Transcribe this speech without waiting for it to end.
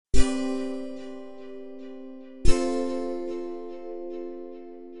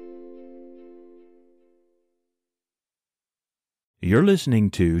You're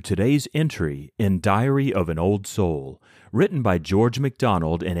listening to today's entry in Diary of an Old Soul, written by George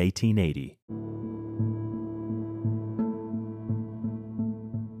MacDonald in 1880.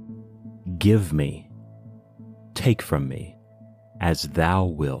 Give me, take from me, as thou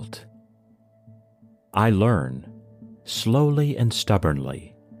wilt. I learn, slowly and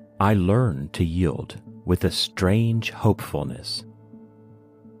stubbornly, I learn to yield with a strange hopefulness.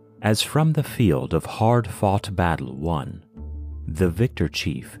 As from the field of hard-fought battle won, the victor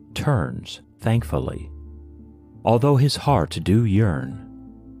chief turns thankfully, although his heart do yearn.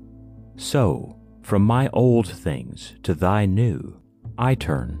 So, from my old things to thy new, I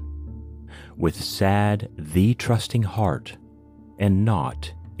turn, with sad thee trusting heart, and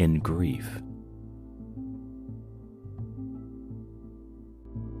not in grief.